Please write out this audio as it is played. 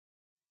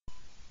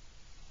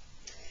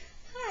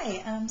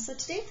Hi, so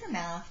today for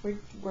math, we're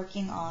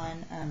working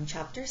on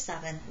Chapter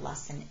 7,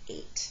 Lesson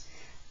 8.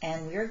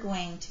 And we're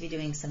going to be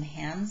doing some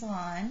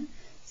hands-on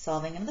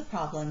solving of the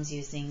problems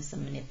using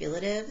some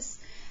manipulatives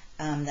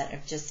that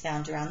I've just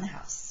found around the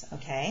house,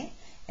 okay?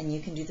 And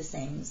you can do the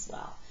same as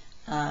well.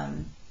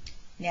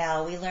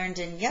 Now, we learned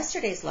in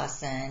yesterday's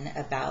lesson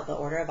about the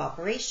order of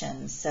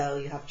operations. So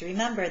you have to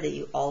remember that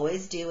you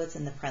always do what's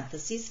in the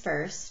parentheses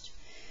first,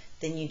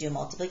 then you do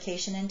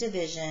multiplication and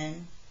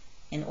division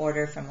in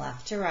order from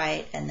left to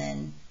right, and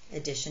then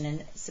addition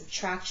and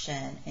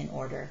subtraction in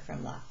order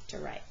from left to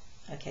right.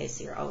 Okay,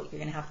 so you're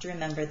going to have to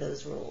remember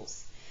those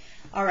rules.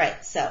 All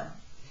right, so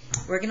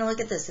we're going to look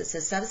at this. It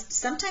says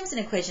sometimes an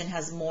equation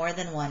has more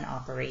than one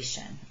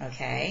operation,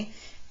 okay?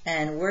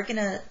 And we're going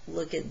to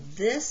look at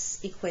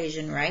this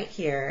equation right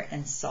here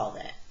and solve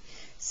it.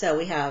 So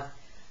we have,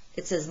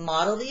 it says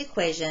model the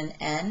equation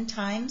n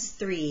times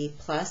 3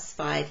 plus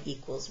 5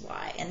 equals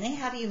y. And they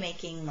have you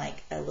making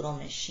like a little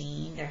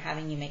machine. They're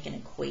having you make an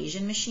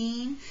equation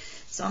machine.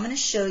 So I'm going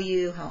to show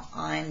you how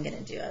I'm going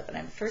to do it. But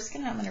I'm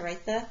going to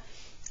write the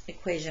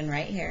equation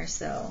right here.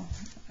 So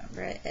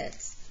remember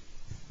it's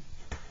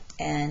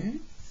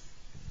n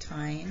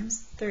times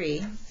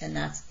 3, and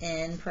that's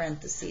in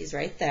parentheses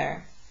right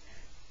there,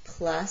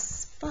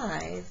 plus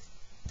 5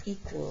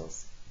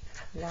 equals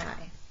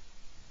y.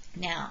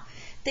 Now,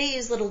 they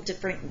use little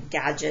different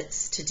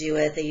gadgets to do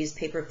it. They use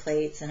paper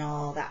plates and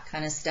all that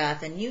kind of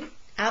stuff, and you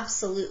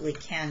absolutely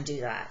can do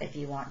that if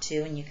you want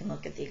to, and you can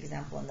look at the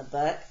example in the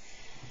book.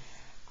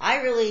 I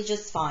really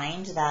just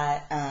find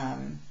that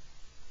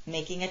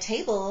making a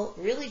table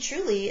really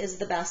truly is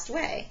the best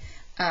way.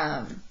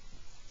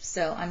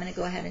 So I'm going to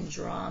go ahead and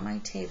draw my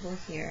table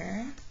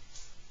here.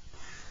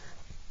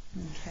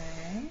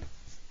 Okay.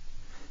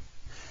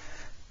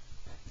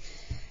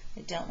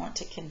 I don't want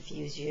to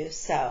confuse you.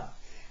 So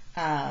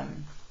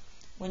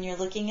when you're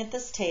looking at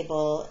this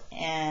table,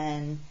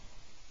 and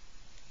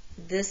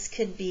this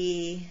could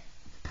be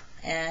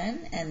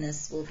n and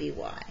this will be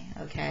y,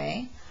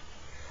 okay?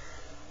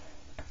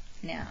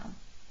 Now,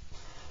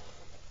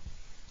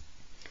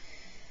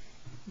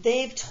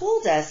 they've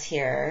told us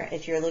here,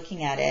 if you're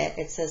looking at it,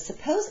 it says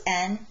suppose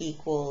n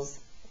equals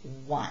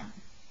 1.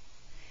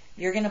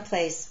 You're going to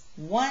place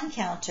one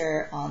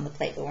counter on the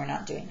plate, but we're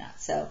not doing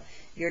that. So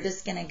you're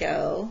just going to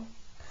go,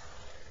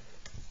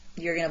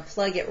 you're going to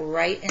plug it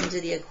right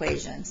into the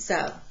equation.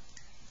 So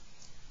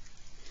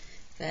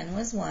if n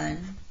was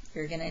 1,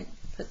 you're going to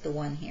put the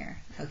 1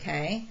 here,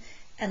 okay?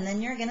 And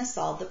then you're going to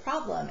solve the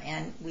problem.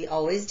 And we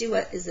always do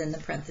what is in the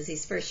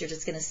parentheses first. You're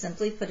just going to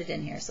simply put it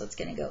in here. So it's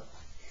going to go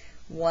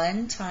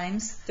 1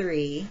 times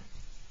 3.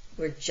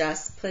 We're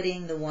just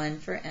putting the 1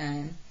 for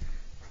n,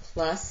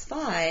 plus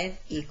 5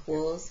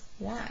 equals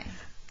y,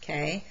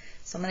 okay?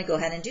 So I'm going to go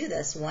ahead and do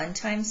this. 1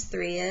 times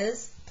 3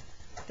 is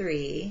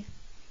 3,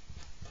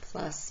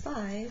 plus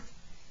 5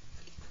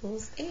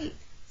 equals 8.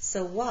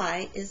 So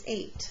y is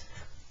 8.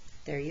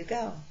 There you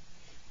go.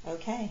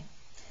 Okay.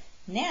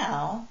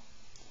 Now,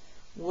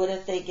 what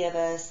if they give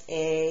us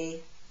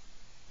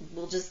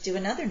we'll just do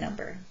another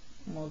number,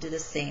 and we'll do the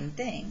same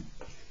thing.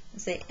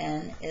 Let's say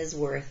n is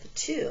worth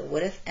 2.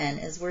 What if n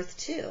is worth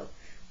 2?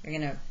 We're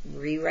going to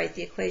rewrite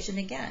the equation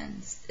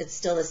again. It's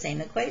still the same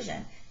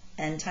equation.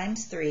 N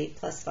times 3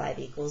 plus 5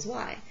 equals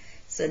y.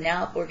 So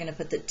now we're going to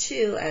put the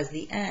 2 as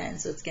the n.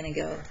 So it's going to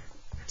go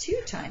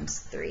 2 times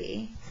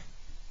 3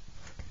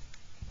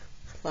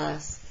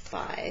 plus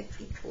 5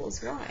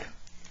 equals y.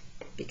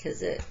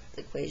 Because the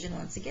equation,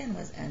 once again,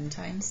 was n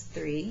times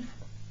 3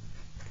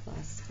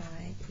 plus 5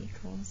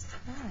 equals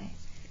y.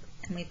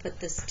 And we put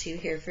this 2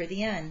 here for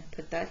the n.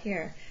 Put that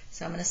here.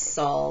 So I'm going to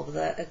solve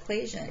the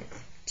equation.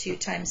 2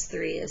 times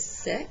 3 is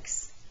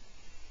 6,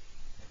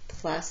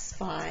 plus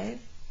 5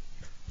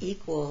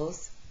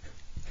 equals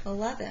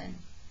 11.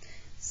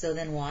 So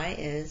then y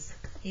is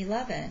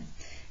 11.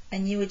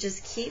 And you would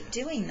just keep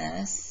doing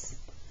this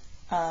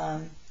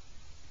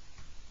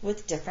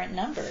with different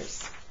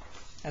numbers.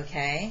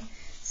 Okay?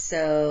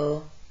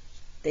 So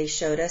they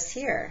showed us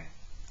here.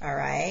 All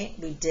right?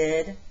 We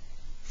did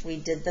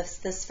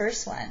this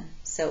first one.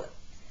 So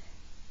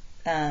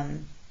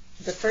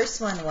the first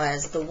one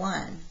was the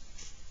 1.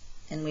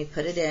 And we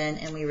put it in,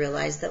 and we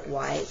realized that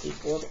y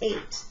equaled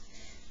 8.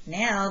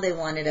 Now they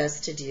wanted us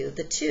to do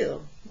the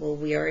 2. Well,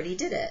 we already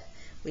did it.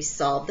 We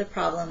solved the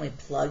problem, we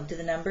plugged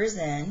the numbers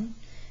in,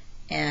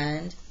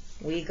 and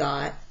we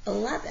got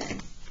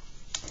 11.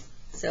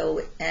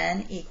 So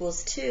n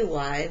equals 2,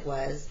 y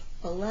was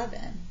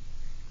 11.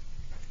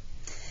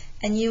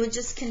 And you would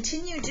just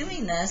continue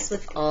doing this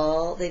with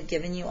they've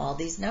given you all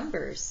these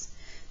numbers.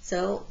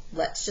 So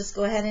let's just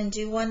go ahead and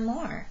do one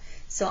more.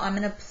 So I'm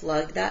going to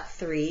plug that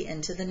 3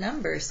 into the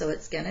number. So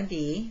it's going to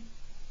be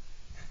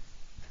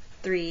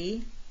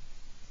 3,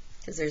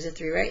 because there's a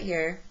 3 right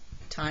here,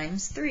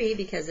 times 3,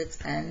 because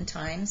it's n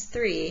times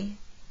 3,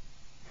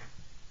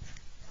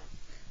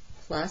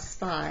 plus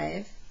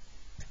 5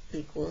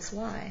 equals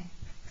y.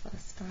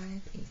 Plus 5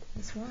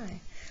 equals y.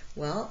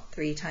 Well,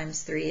 3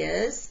 times 3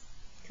 is,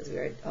 because we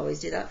always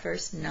do that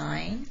first,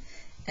 9.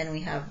 And we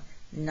have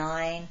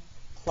 9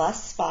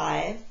 plus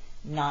 5.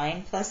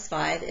 9 plus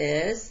 5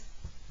 is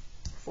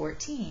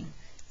 14.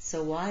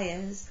 So y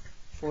is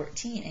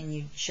 14, and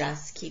you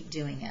just keep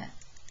doing it.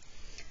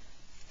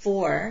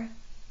 4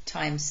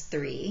 times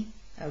 3,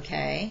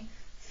 okay?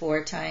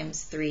 4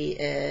 times 3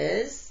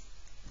 is,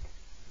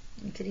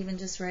 you could even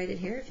just write it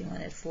here if you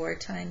wanted. 4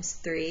 times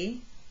 3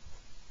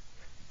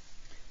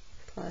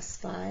 plus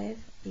 5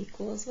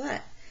 equals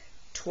what?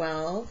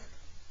 12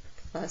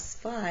 plus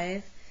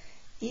 5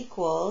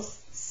 equals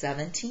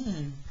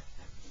 17.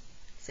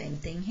 Same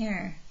thing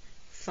here.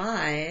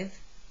 5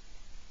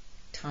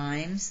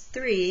 times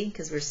 3,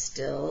 because we're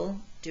still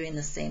doing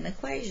the same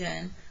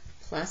equation,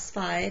 plus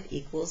 5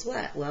 equals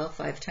what? Well,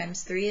 5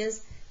 times 3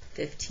 is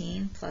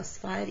 15 plus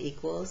 5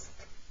 equals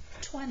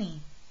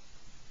 20.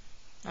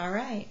 All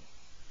right.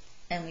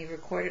 And we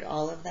recorded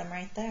all of them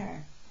right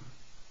there.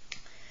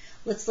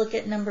 Let's look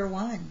at number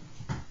 1.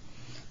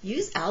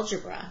 Use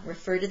algebra.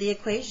 Refer to the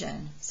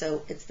equation.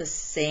 So it's the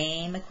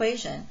same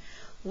equation.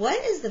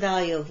 What is the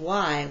value of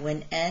y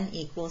when n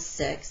equals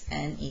 6,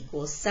 n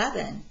equals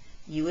 7?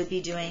 You would be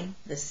doing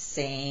the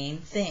same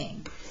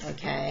thing,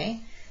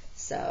 okay?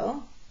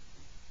 So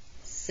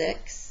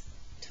 6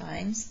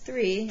 times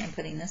 3, I'm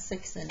putting the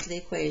 6 into the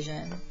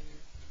equation,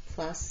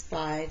 plus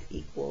 5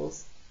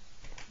 equals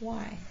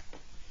y.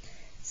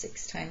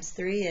 6 times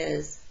 3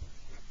 is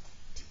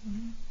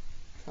 18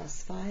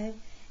 plus 5.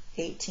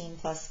 18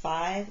 plus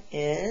 5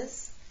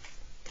 is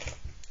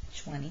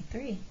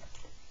 23,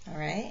 all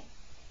right?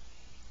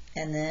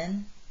 And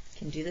then you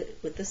can do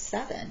that with the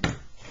 7.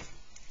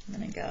 I'm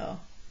going to go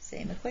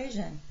same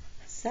equation.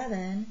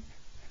 7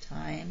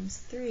 times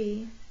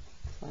 3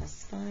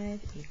 plus 5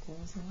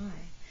 equals y.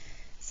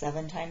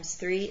 7 times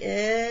 3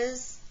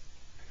 is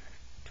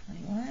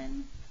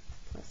 21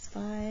 plus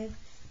 5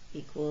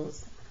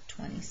 equals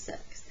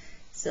 26.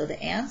 So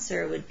the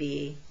answer would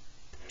be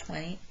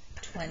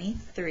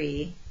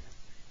 23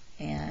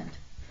 and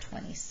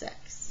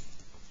 26.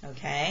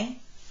 Okay?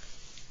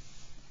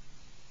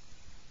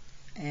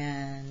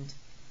 And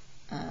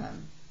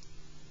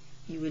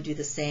you would do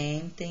the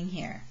same thing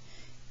here.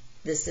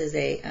 This is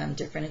a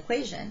different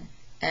equation.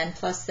 N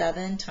plus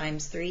 7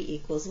 times 3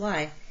 equals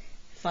y.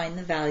 Find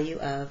the value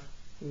of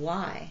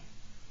y.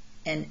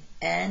 And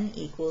n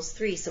equals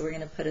 3, so we're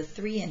going to put a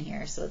 3 in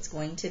here. So it's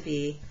going to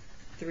be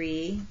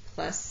 3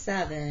 plus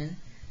 7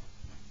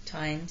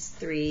 times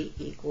 3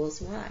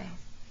 equals y.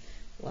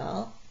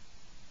 Well,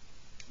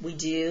 we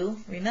do,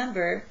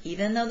 remember,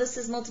 even though this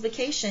is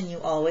multiplication, you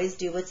always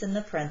do what's in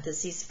the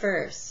parentheses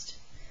first.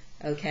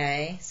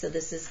 Okay, so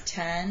this is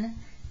 10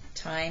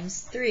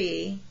 times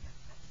 3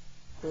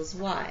 equals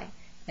y.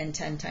 And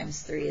 10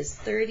 times 3 is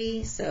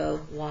 30,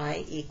 so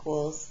y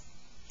equals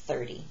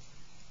 30.